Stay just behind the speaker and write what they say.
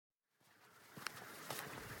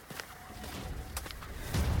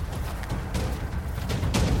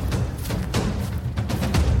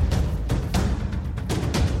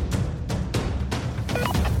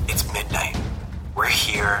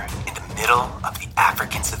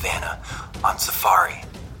African savanna on safari,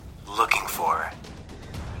 looking for...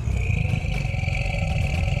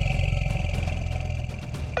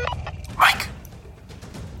 Mike,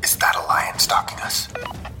 is that a lion stalking us?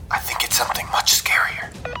 I think it's something much scarier.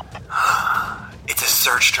 It's a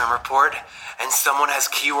search term report, and someone has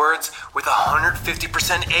keywords with 150%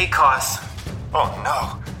 ACOS. Oh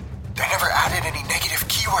no, they never added any negative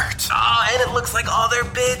keywords. And it looks like all their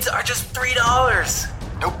bids are just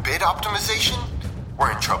 $3. No bid optimization?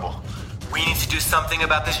 We're in trouble. We need to do something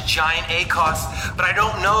about this giant ACOS, but I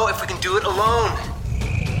don't know if we can do it alone.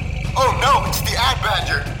 Oh no, it's the Ad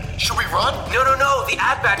Badger. Should we run? No, the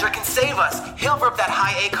Ad Badger can save us. He'll rip that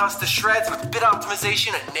high ACOS to shreds with bid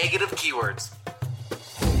optimization and negative keywords.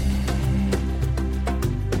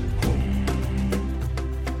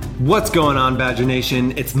 What's going on, Badger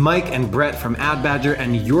Nation? It's Mike and Brett from Ad Badger,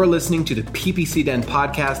 and you're listening to the PPC Den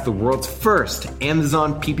podcast, the world's first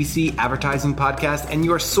Amazon PPC advertising podcast, and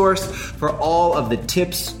your source for all of the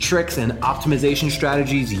tips, tricks, and optimization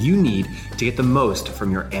strategies you need to get the most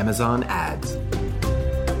from your Amazon ads.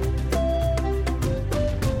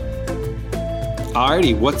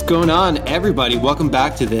 Alrighty, what's going on, everybody? Welcome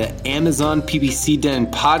back to the Amazon PPC Den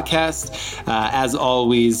podcast. As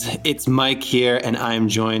always, it's Mike here, and I'm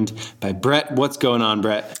joined by Brett. What's going on,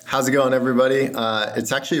 Brett? How's it going, everybody?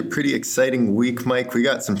 It's actually a pretty exciting week, Mike. We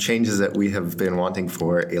got some changes that we have been wanting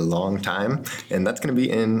for a long time, and that's going to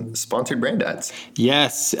be in sponsored brand ads.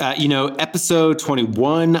 Yes. Episode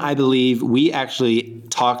 21, I believe, we actually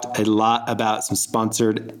talked a lot about some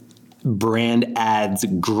sponsored brand ads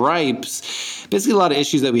gripes, basically a lot of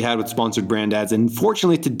issues that we had with sponsored brand ads. And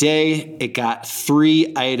fortunately today it got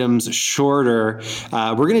 3 items shorter.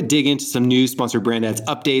 We're going to dig into some new sponsored brand ads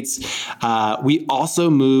updates. We also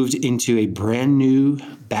moved into a brand new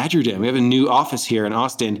Badger Den. We have a new office here in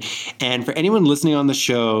Austin. And for anyone listening on the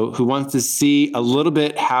show who wants to see a little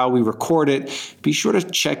bit how we record it, be sure to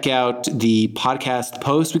check out the podcast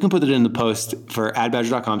post. We can put it in the post for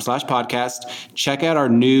adbadger.com/podcast. Check out our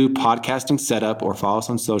new podcasting setup or follow us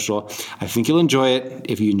on social. I think you'll enjoy it.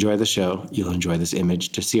 If you enjoy the show, you'll enjoy this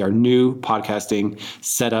image to see our new podcasting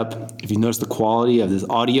setup. If you notice the quality of this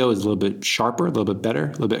audio is a little bit sharper, a little bit better,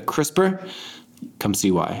 a little bit crisper, come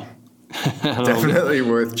see why. Definitely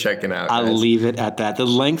worth checking out. I'll leave it at that. The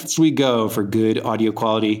lengths we go for good audio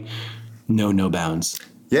quality, no bounds.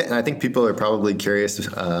 Yeah, and I think people are probably curious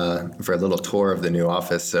for a little tour of the new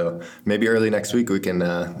office. So maybe early next week we can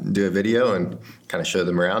do a video and kind of show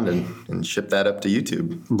them around and ship that up to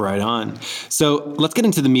YouTube. Right on. So let's get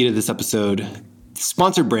into the meat of this episode.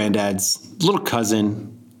 Sponsored brand ads, little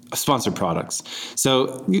cousin of sponsored products.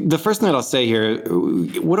 So the first thing that I'll say here,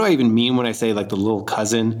 what do I even mean when I say like the little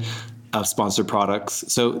cousin of sponsored products?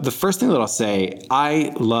 So the first thing that I'll say,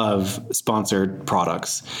 I love sponsored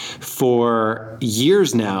products. For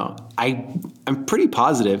years now, I'm pretty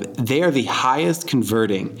positive they are the highest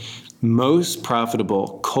converting, most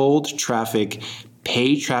profitable cold traffic,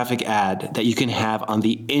 paid traffic ad that you can have on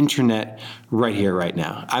the internet right here, right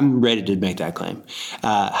now. I'm ready to make that claim.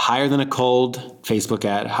 Higher than a cold Facebook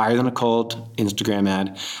ad, higher than a cold Instagram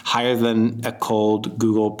ad, higher than a cold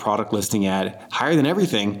Google product listing ad, higher than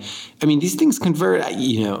everything. I mean, these things convert, at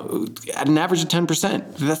an average of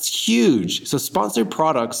 10%. That's huge. So sponsored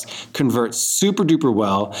products convert super duper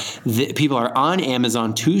well. People are on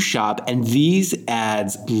Amazon to shop, and these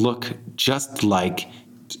ads look just like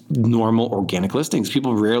normal organic listings.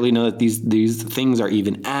 People rarely know that these things are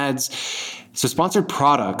even ads. So sponsored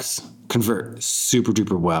products convert super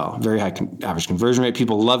duper well. Very high average conversion rate.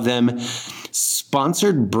 People love them.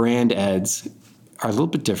 Sponsored brand ads are a little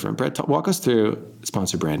bit different. Brett, walk us through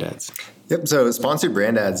sponsored brand ads. Yep. So sponsored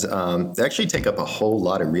brand ads, they actually take up a whole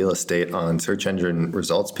lot of real estate on search engine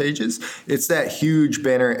results pages. It's that huge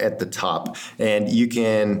banner at the top, and you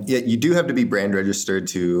do have to be brand registered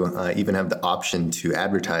to even have the option to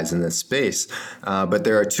advertise in this space. But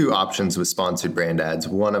there are 2 options with sponsored brand ads.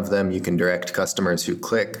 One of them, you can direct customers who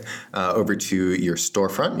click over to your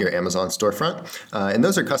storefront, your Amazon storefront, and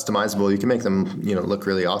those are customizable. You can make them, look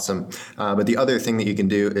really awesome. But the other thing that you can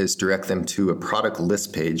do is direct them to a product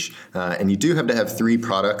list page. And you do have to have 3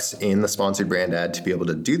 products in the sponsored brand ad to be able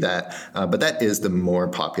to do that, but that is the more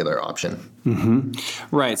popular option.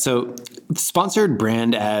 Mm-hmm. Right. So sponsored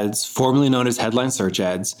brand ads, formerly known as headline search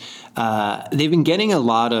ads, they've been getting a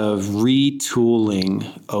lot of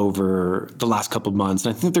retooling over the last couple of months.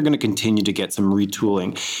 And I think they're going to continue to get some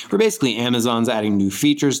retooling. Where basically Amazon's adding new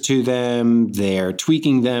features to them. They're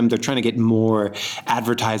tweaking them. They're trying to get more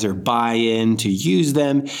advertiser buy-in to use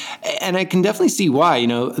them. And I can definitely see why.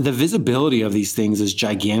 The visibility of these things is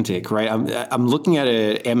gigantic, right? I'm looking at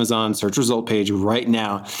an Amazon search result page right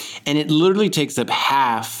now, and it literally literally takes up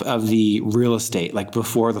half of the real estate, like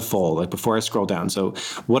before the fold, like before I scroll down. So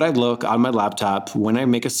what I look on my laptop, when I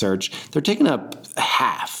make a search, they're taking up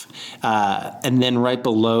half. And then right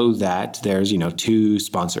below that, there's, 2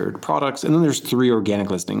 sponsored products, and then there's 3 organic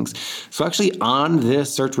listings. So actually on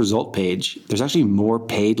this search result page, there's actually more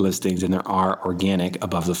paid listings than there are organic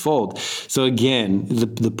above the fold. So again,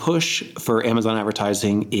 the push for Amazon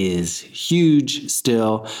advertising is huge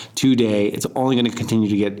still today. It's only going to continue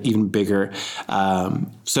to get even bigger.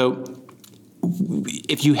 So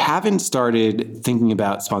if you haven't started thinking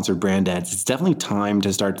about sponsored brand ads, it's definitely time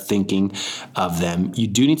to start thinking of them. You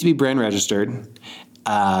do need to be brand registered. We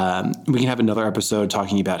can have another episode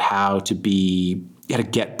talking about how to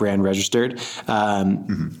get brand registered.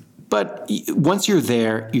 But once you're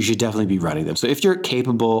there, you should definitely be running them. So if you're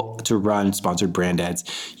capable to run sponsored brand ads,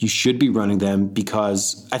 you should be running them,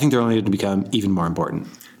 because I think they're only going to become even more important.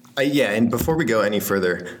 Yeah, and before we go any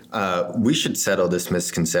further, we should settle this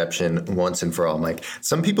misconception once and for all, Mike.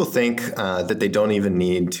 Some people think that they don't even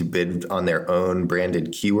need to bid on their own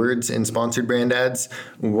branded keywords in sponsored brand ads.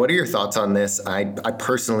 What are your thoughts on this? I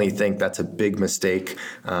personally think that's a big mistake.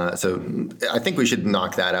 So I think we should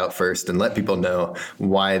knock that out first and let people know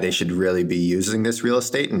why they should really be using this real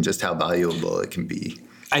estate and just how valuable it can be.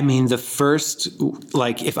 I mean, the first,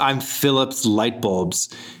 if I'm Philips light bulbs,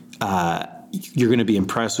 you're going to be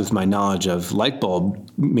impressed with my knowledge of light bulb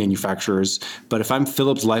manufacturers. But if I'm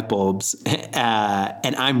Philips light bulbs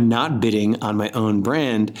and I'm not bidding on my own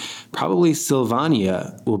brand, probably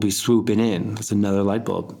Sylvania will be swooping in. That's another light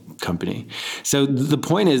bulb company. So the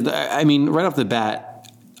point is, right off the bat,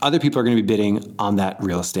 other people are going to be bidding on that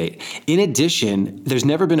real estate. In addition, there's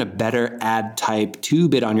never been a better ad type to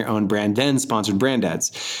bid on your own brand than sponsored brand ads.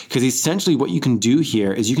 Because essentially what you can do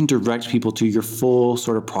here is you can direct people to your full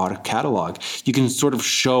sort of product catalog. You can sort of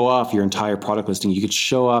show off your entire product listing. You could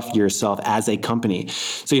show off yourself as a company.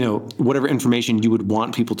 So, whatever information you would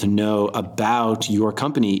want people to know about your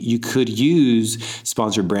company, you could use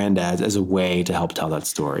sponsored brand ads as a way to help tell that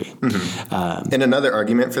story. Mm-hmm. And another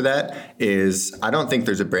argument for that is I don't think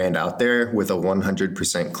there's a brand out there with a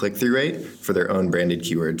 100% click-through rate for their own branded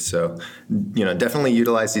keywords. So, definitely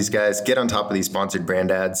utilize these guys, get on top of these sponsored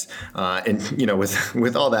brand ads. And,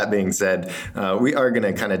 with all that being said, we are going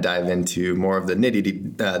to kind of dive into more of the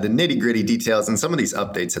nitty-gritty details and some of these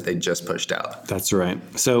updates that they just pushed out. That's right.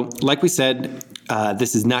 So like we said,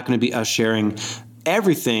 this is not going to be us sharing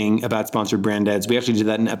everything about sponsored brand ads. We actually did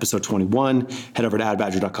that in episode 21. Head over to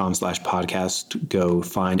adbadger.com/podcast. Go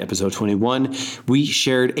find episode 21. We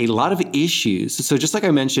shared a lot of issues. So just like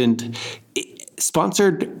I mentioned,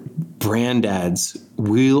 sponsored brand ads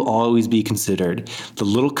will always be considered the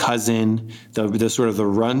little cousin, the sort of the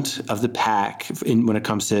runt of the pack when it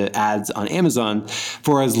comes to ads on Amazon,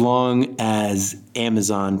 for as long as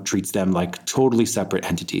Amazon treats them like totally separate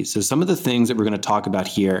entities. So some of the things that we're going to talk about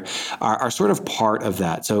here are sort of part of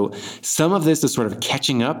that. So some of this is sort of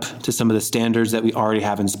catching up to some of the standards that we already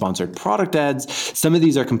have in sponsored product ads. Some of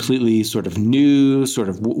these are completely sort of new sort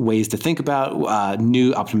of ways to think about.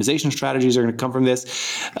 New optimization strategies are going to come from this.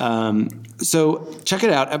 So check it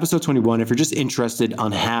out, episode 21, if you're just interested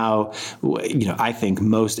on how, I think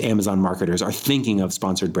most Amazon marketers are thinking of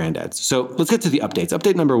sponsored brand ads. So let's get to the updates.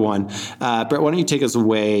 Update number 1. Brett, why don't you take us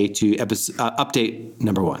away to update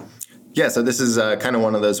number 1? Yeah, so this is kind of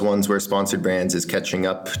one of those ones where sponsored brands is catching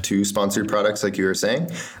up to sponsored products, like you were saying.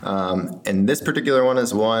 And this particular one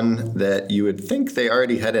is one that you would think they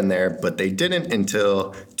already had in there, but they didn't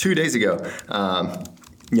until 2 days ago.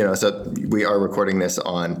 So we are recording this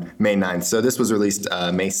on May 9th. So this was released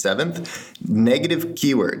May 7th. Negative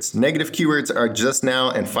keywords. Negative keywords are just now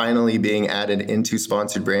and finally being added into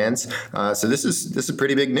sponsored brands. So this is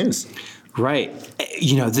pretty big news. Right.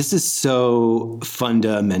 This is so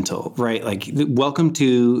fundamental, right? Like, welcome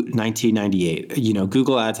to 1998.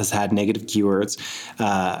 Google Ads has had negative keywords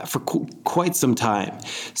for quite some time.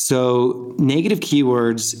 So negative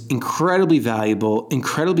keywords, incredibly valuable,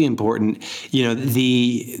 incredibly important.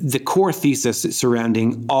 The core thesis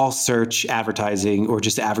surrounding all search advertising or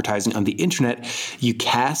just advertising on the internet, you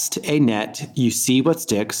cast a net, you see what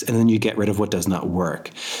sticks, and then you get rid of what does not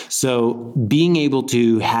work. So being able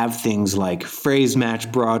to have things like phrase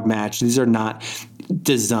match, broad match, these are not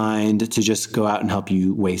designed to just go out and help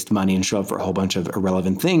you waste money and show up for a whole bunch of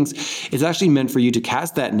irrelevant things. It's actually meant for you to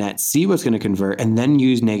cast that net, see what's going to convert, and then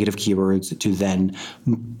use negative keywords to then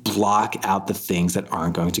block out the things that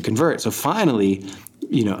aren't going to convert. So finally,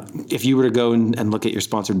 if you were to go and look at your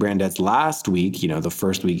sponsored brand ads last week, the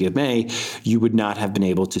first week of May, you would not have been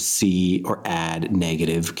able to see or add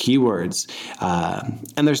negative keywords.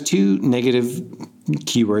 And there's two negative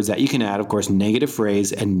keywords that you can add, of course, negative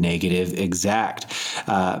phrase and negative exact.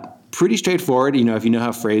 Pretty straightforward. If you know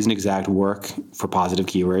how phrase and exact work for positive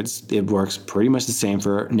keywords, it works pretty much the same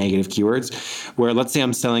for negative keywords. Where let's say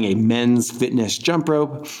I'm selling a men's fitness jump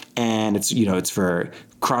rope, and it's for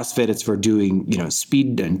CrossFit, it's for doing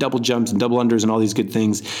speed and double jumps and double unders and all these good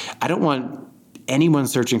things. I don't want anyone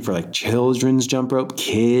searching for like children's jump rope,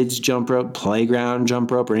 kids jump rope, playground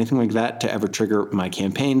jump rope, or anything like that to ever trigger my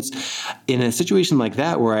campaigns. In a situation like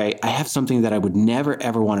that where I have something that I would never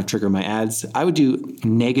ever want to trigger my ads, I would do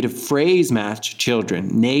negative phrase match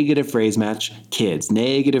children, negative phrase match kids,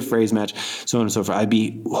 negative phrase match so on and so forth. I'd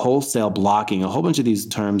be wholesale blocking a whole bunch of these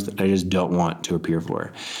terms that I just don't want to appear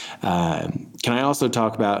for. Can I also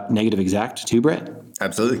talk about negative exact too, Brett?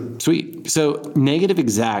 Absolutely. Sweet. So negative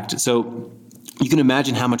exact. So you can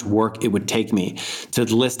imagine how much work it would take me to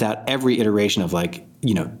list out every iteration of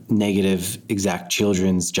negative exact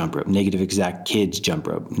children's jump rope, negative exact kids jump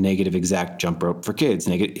rope, negative exact jump rope for kids.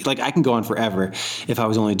 I can go on forever if I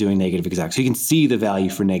was only doing negative exact. So you can see the value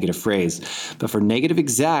for negative phrase. But for negative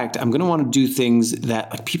exact, I'm going to want to do things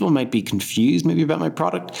that people might be confused maybe about my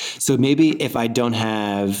product. So maybe if I don't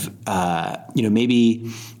have,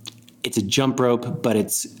 maybe it's a jump rope, but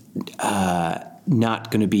it's not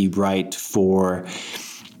going to be right for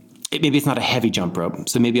maybe it's not a heavy jump rope.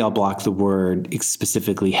 So maybe I'll block the word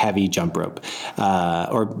specifically heavy jump rope,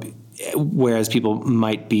 or whereas people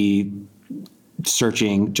might be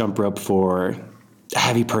searching jump rope for a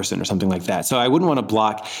heavy person or something like that. So I wouldn't want to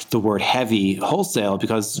block the word heavy wholesale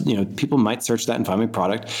because people might search that and find my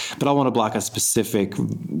product, but I'll want to block a specific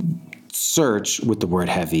search with the word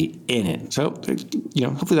heavy in it. So,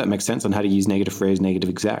 hopefully that makes sense on how to use negative phrase, negative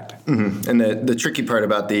exact. Mm-hmm. And the tricky part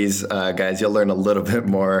about these guys, you'll learn a little bit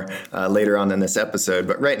more later on in this episode.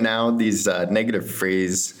 But right now, these negative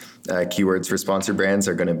phrase keywords for sponsored brands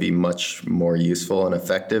are going to be much more useful and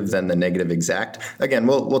effective than the negative exact. Again,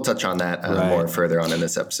 we'll touch on that more further on in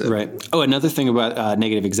this episode. Right. Oh, another thing about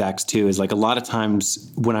negative exacts too is a lot of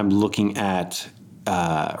times when I'm looking at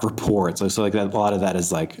reports, so a lot of that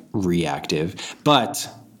is reactive, but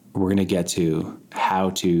we're going to get to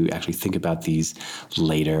how to actually think about these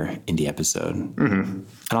later in the episode. Mm-hmm. And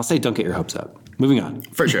I'll say don't get your hopes up. Moving on.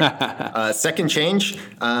 For sure. Second change,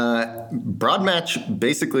 broad match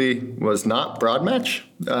basically was not broad match.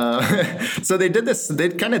 So they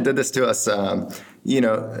kind of did this to us,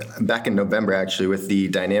 back in November, actually, with the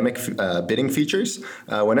dynamic bidding features.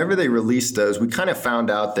 Whenever they released those, we kind of found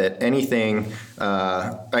out that anything,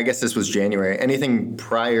 I guess this was January, anything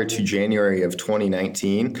prior to January of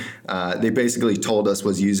 2019, they basically told us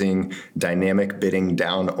was using dynamic bidding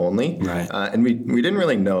down only. Right. And we didn't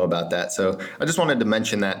really know about that. So I just wanted to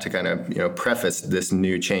mention that to kind of, preface this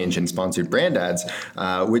new change in sponsored brand ads,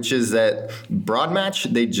 which is that broad match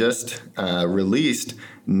they just released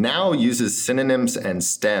now uses synonyms and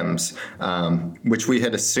stems, which we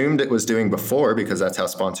had assumed it was doing before because that's how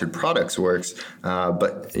sponsored products works.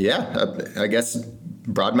 But I guess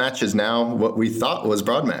broad match is now what we thought was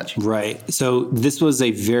broad match. Right. So this was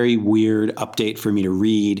a very weird update for me to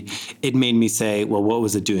read. It made me say, well, what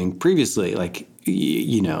was it doing previously?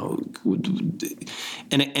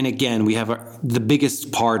 And again, we have the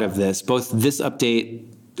biggest part of this, both this update,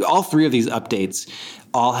 all three of these updates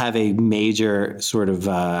all have a major sort of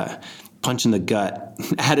punch in the gut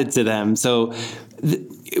added to them. So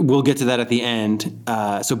we'll get to that at the end.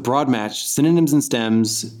 So broad match, synonyms and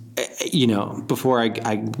stems, before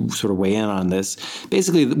I sort of weigh in on this,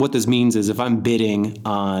 basically what this means is if I'm bidding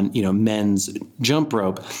on, men's jump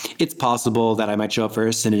rope, it's possible that I might show up for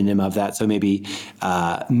a synonym of that. So maybe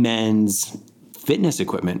men's fitness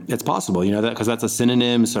equipment. It's possible, that because that's a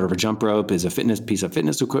synonym. Sort of a jump rope is a piece of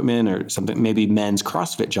fitness equipment or something. Maybe men's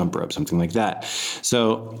CrossFit jump rope, something like that.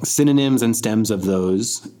 So synonyms and stems of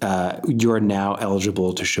those, you're now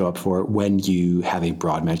eligible to show up for when you have a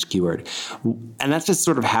broad match keyword, and that's just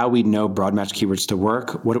sort of how we know broad match keywords to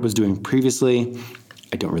work. What it was doing previously,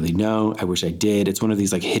 I don't really know. I wish I did. It's one of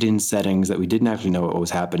these hidden settings that we didn't actually know what was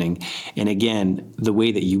happening. And again, the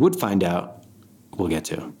way that you would find out, we'll get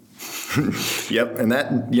to. Yep, and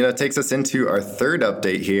that takes us into our third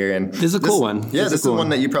update here, and this is a cool one. Yeah, this is one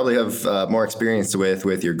that you probably have more experience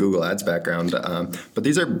with your Google Ads background. But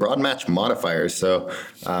these are broad match modifiers, so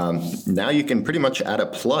now you can pretty much add a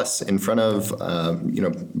plus in front of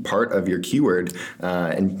part of your keyword.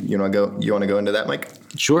 And you want to go into that, Mike?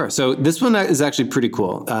 Sure. So this one is actually pretty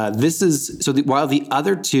cool. While the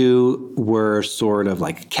other two were sort of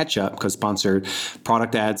like catch up because sponsored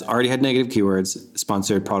product ads already had negative keywords,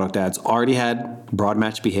 sponsored product ads already had broad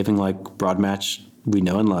match behaving like broad match we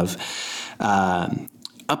know and love.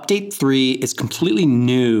 Update 3 is completely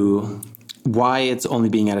new. Why it's only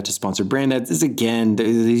being added to sponsored brand ads is, again,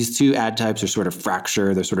 these two ad types are sort of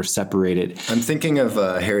fractured. They're sort of separated. I'm thinking of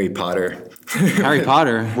Harry Potter. Harry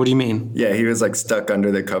Potter? What do you mean? Yeah, he was like stuck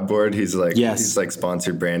under the cupboard. He's like, yes. He's like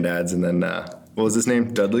sponsored brand ads. And then, what was his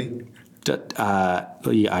name? Dudley?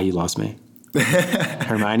 You lost me.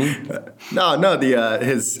 Hermione? No,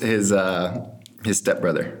 his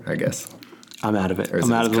stepbrother, I guess. I'm out of it.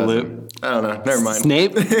 I'm out of the loop. I don't know. Never mind.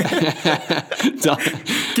 Snape?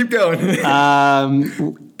 Keep going.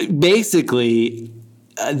 Basically,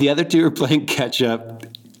 the other two are playing catch up.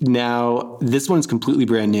 Now, this one's completely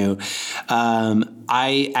brand new.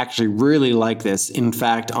 I actually really like this. In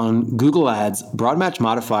fact, on Google Ads, broad match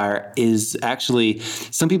modifier is actually,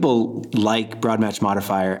 some people like broad match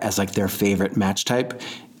modifier as like their favorite match type.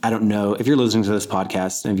 I don't know if you're listening to this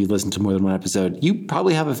podcast and if you've listened to more than one episode, you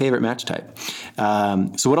probably have a favorite match type.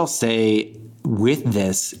 So what I'll say with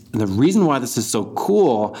this, and the reason why this is so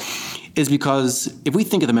cool is because if we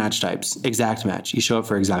think of the match types, exact match, you show up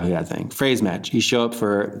for exactly that thing. Phrase match, you show up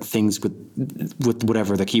for things with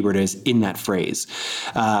whatever the keyword is in that phrase.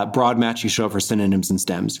 Broad match, you show up for synonyms and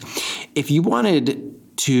stems. If you wanted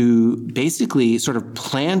to basically sort of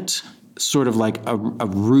plant sort of like a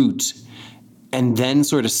route and then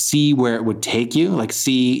sort of see where it would take you, like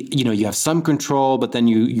see, you have some control, but then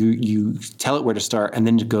you tell it where to start, and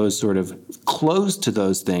then it goes sort of close to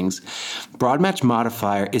those things. Broad match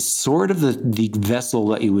modifier is sort of the vessel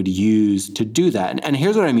that you would use to do that. And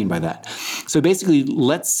here's what I mean by that. So basically,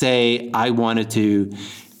 let's say I'm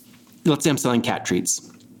selling cat treats,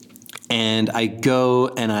 and I go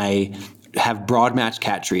and I have broad match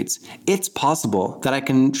cat treats. It's possible that I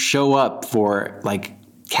can show up for like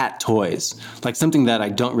cat toys, like something that I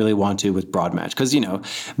don't really want to with broad match. Because,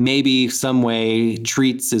 maybe some way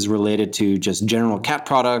treats is related to just general cat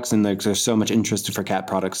products, and there's so much interest for cat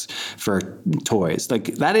products for toys.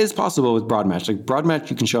 Like that is possible with broad match. Like broad match,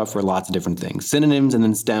 you can show up for lots of different things, synonyms and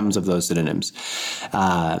then stems of those synonyms.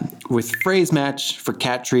 With phrase match for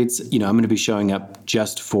cat treats, I'm going to be showing up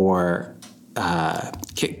just for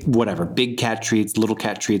whatever, big cat treats, little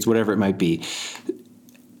cat treats, whatever it might be.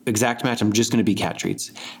 Exact match, I'm just going to be cat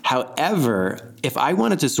treats. However, if I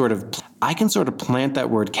wanted to I can sort of plant that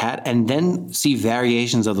word cat and then see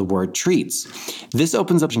variations of the word treats. This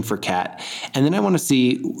opens up for cat. And then I want to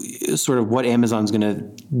see sort of what Amazon's going to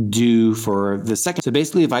do for the second. So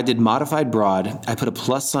basically, if I did modified broad, I put a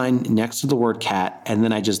plus sign next to the word cat, and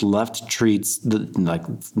then I just left treats like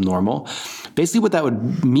normal. Basically, what that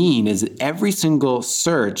would mean is every single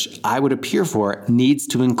search I would appear for needs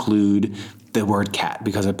to include the word cat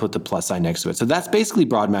because I put the plus sign next to it. So that's basically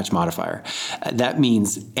broad match modifier. That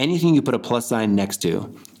means anything you put a plus sign next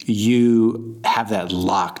to, you have that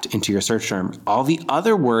locked into your search term. All the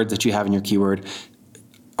other words that you have in your keyword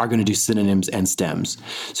are going to do synonyms and stems.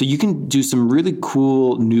 So you can do some really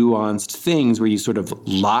cool nuanced things where you sort of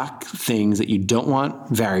lock things that you don't want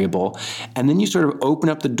variable, and then you sort of open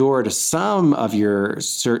up the door to some of your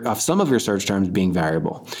search terms being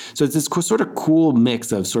variable. So it's this sort of cool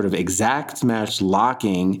mix of sort of exact match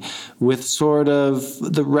locking with sort of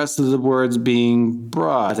the rest of the words being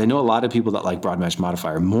broad. I know a lot of people that like broad match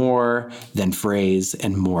modifier more than phrase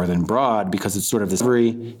and more than broad because it's sort of this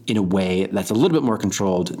in a way that's a little bit more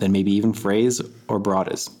controlled than maybe even phrase or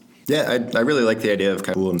broad is. Yeah, I really like the idea of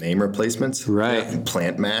kind of cool name replacements. Right. Yeah,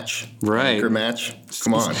 plant match. Right. Anchor match.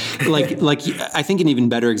 Come on. like I think an even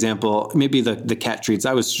better example, maybe the cat treats.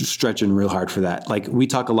 I was stretching real hard for that. Like we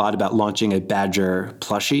talk a lot about launching a badger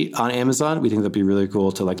plushie on Amazon. We think that'd be really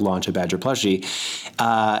cool to like launch a badger plushie.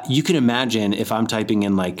 You can imagine if I'm typing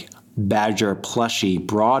in like badger plushie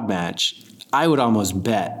broad match, I would almost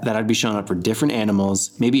bet that I'd be showing up for different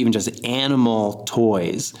animals, maybe even just animal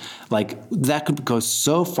toys. Like that could go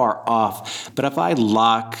so far off. But if I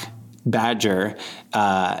lock Badger,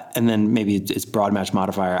 and then maybe it's broad match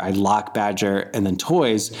modifier, I lock Badger and then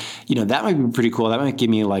toys, that might be pretty cool. That might give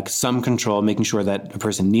me like some control, making sure that a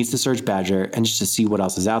person needs to search Badger and just to see what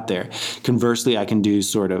else is out there. Conversely, I can do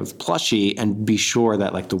sort of plushie and be sure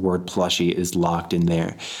that like the word plushie is locked in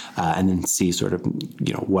there, and then see sort of,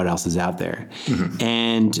 what else is out there.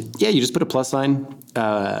 And yeah, you just put a plus sign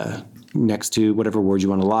next to whatever word you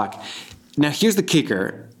want to lock. Now, here's the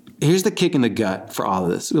kicker. Here's the kick in the gut for all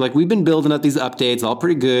of this. Like, we've been building up these updates, all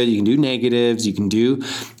pretty good. You can do negatives. You can do,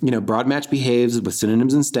 broad match behaves with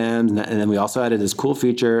synonyms and stems. And then we also added this cool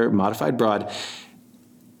feature, modified broad.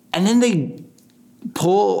 And then they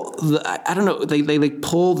pull they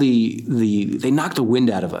pull they knock the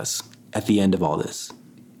wind out of us at the end of all this.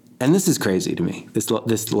 And this is crazy to me, this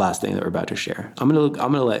last thing that we're about to share. I'm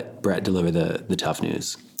gonna let Brett deliver the tough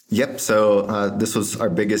news. Yep. So this was our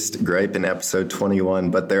biggest gripe in episode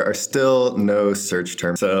 21, but there are still no search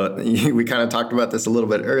terms. So we kind of talked about this a little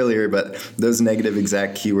bit earlier, but those negative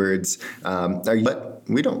exact keywords but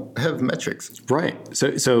we don't have metrics. Right.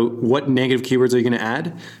 So what negative keywords are you going to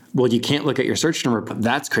add? Well, you can't look at your search term report.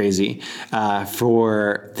 That's crazy.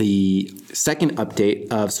 For the second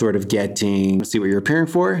update of sort of getting, see what you're appearing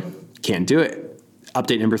for, can't do it.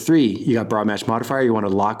 Update number 3, you got broad match modifier. You want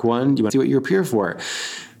to lock one. You want to see what you appear for.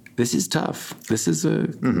 This is tough. This is a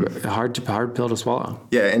hard pill to swallow.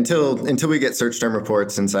 Yeah, until we get search term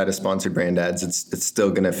reports inside of sponsored brand ads, it's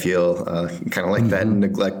still going to feel kind of like that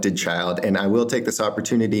neglected child. And I will take this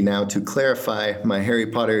opportunity now to clarify my Harry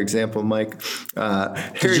Potter example, Mike.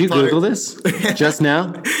 Did you Google this just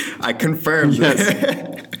now? I confirmed.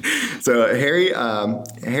 Yes. So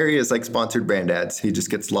Harry is like sponsored brand ads. He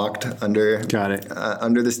just gets locked under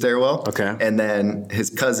under the stairwell. Okay. And then his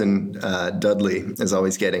cousin Dudley is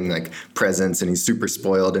always getting like presents, and he's super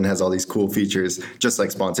spoiled and has all these cool features, just like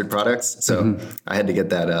sponsored products. So I had to get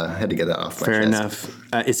that off my chest. Fair enough.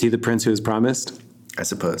 Is he the prince who was promised? I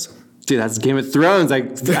suppose. Dude, that's Game of Thrones. I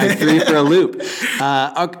threw you for a loop.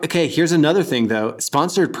 Okay, here's another thing though.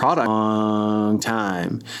 Sponsored product, long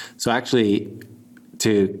time. So actually,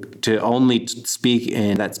 to only speak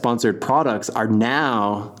in that sponsored products are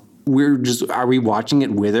now. Are we watching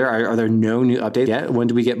it wither? Are there no new updates yet? When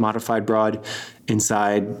do we get modified broad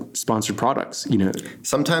inside sponsored products?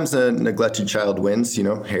 Sometimes the neglected child wins.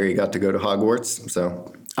 Harry got to go to Hogwarts.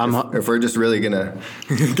 So if we're just really gonna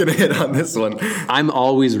hit on this one, I'm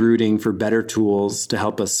always rooting for better tools to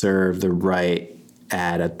help us serve the right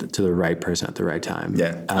ad to the right person at the right time.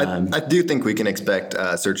 Yeah, I do think we can expect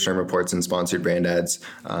search term reports and sponsored brand ads.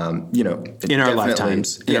 In our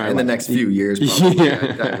lifetimes. In the next few years, probably.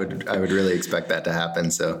 Yeah. I would really expect that to happen.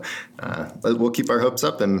 So we'll keep our hopes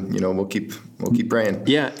up, and we'll keep praying.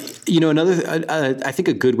 Yeah, another. I think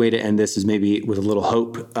a good way to end this is maybe with a little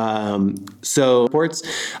hope. So reports,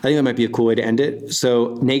 I think that might be a cool way to end it.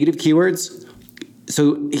 So negative keywords.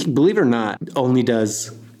 So believe it or not, only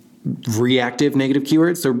does reactive negative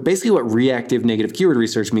keywords. So basically what reactive negative keyword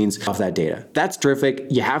research means off that data. That's terrific.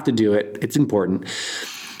 You have to do it. It's important.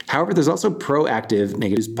 However, there's also proactive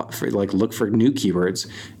negatives, look for new keywords.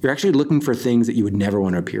 You're actually looking for things that you would never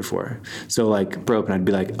want to appear for. So like for open, I'd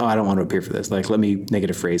be like, oh, I don't want to appear for this. Like, let me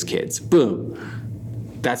negative phrase kids.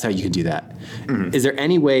 Boom. That's how you can do that. Is there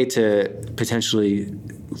any way to potentially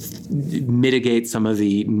mitigate some of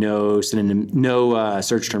the no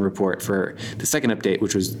search term report for the second update,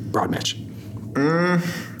 which was broad match?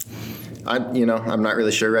 I'm not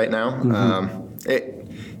really sure right now.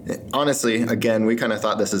 Honestly, again, we kind of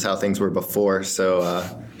thought this is how things were before, so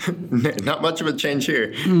not much of a change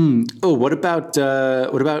here. Oh, what about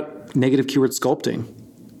negative keyword sculpting?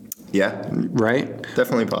 Yeah, right.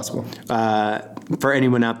 Definitely possible. For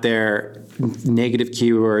anyone out there, negative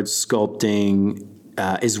keyword sculpting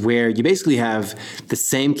is where you basically have the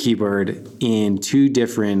same keyword in 2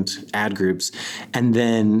 different ad groups, and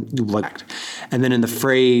then in the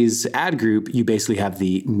phrase ad group, you basically have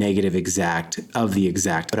the negative exact of the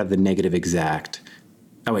exact. I would have the negative exact.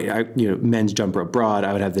 Oh wait, men's jump rope broad.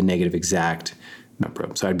 I would have the negative exact.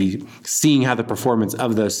 So I'd be seeing how the performance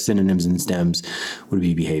of those synonyms and stems would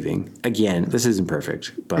be behaving. Again, this isn't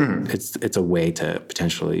perfect, but it's a way to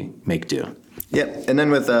potentially make do. Yeah, and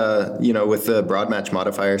then with the broad match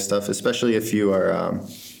modifier stuff, especially if you are,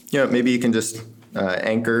 maybe you can just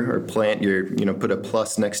anchor or plant put a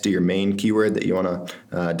plus next to your main keyword that you want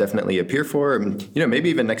to definitely appear for, maybe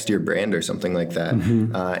even next to your brand or something like that,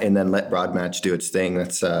 and then let broad match do its thing.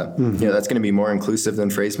 That's that's going to be more inclusive than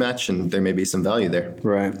phrase match, and there may be some value there.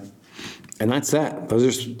 Right, and that's that.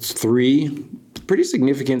 Those are 3 pretty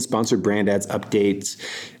significant sponsored brand ads updates.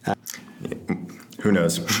 Who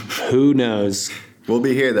knows? Who knows? We'll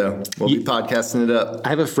be here, though. We'll be podcasting it up. I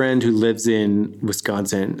have a friend who lives in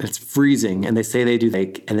Wisconsin. It's freezing, and they say they do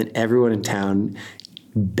lake, and then everyone in town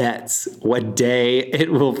bets what day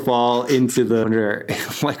it will fall into the winter.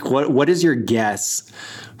 Like, what is your guess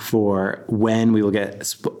for when we will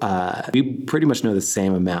get? We pretty much know the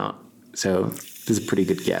same amount, so this is a pretty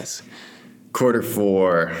good guess.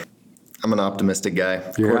 Q4. I'm an optimistic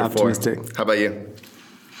guy. You're Q4. optimistic. How about you?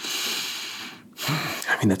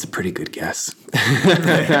 I mean, that's a pretty good guess. Now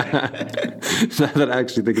that I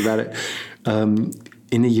actually think about it.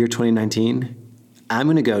 In the year 2019, I'm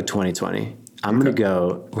going to go 2020. I'm going to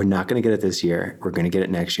go, we're not going to get it this year. We're going to get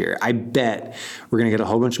it next year. I bet we're going to get a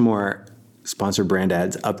whole bunch more sponsored brand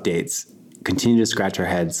ads, updates, continue to scratch our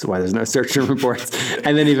heads why there's no search term reports.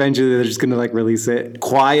 And then eventually they're just going to like release it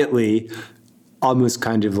quietly, almost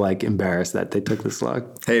kind of like embarrassed that they took this long.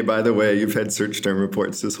 Hey, by the way, you've had search term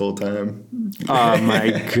reports this whole time. Oh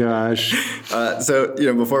my gosh. So,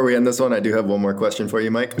 before we end this one, I do have one more question for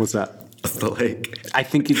you, Mike. What's that? What's the lake? I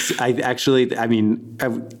think it's actually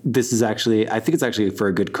for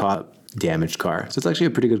a good cause, damaged car. So it's actually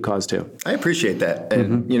a pretty good cause too. I appreciate that.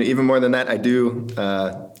 And, even more than that, I do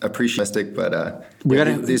appreciate it, but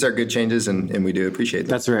these are good changes and we do appreciate them.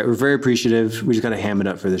 That's right. We're very appreciative. We just got to ham it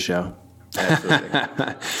up for the show.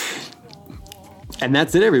 Absolutely. And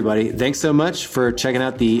that's it, everybody. Thanks so much for checking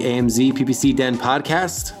out the AMZ PPC Den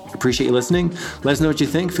podcast. Appreciate you listening. Let us know what you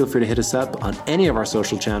think. Feel free to hit us up on any of our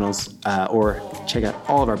social channels or check out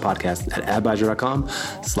all of our podcasts at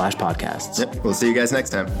advisor.com/podcasts. Yep. We'll see you guys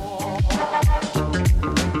next time.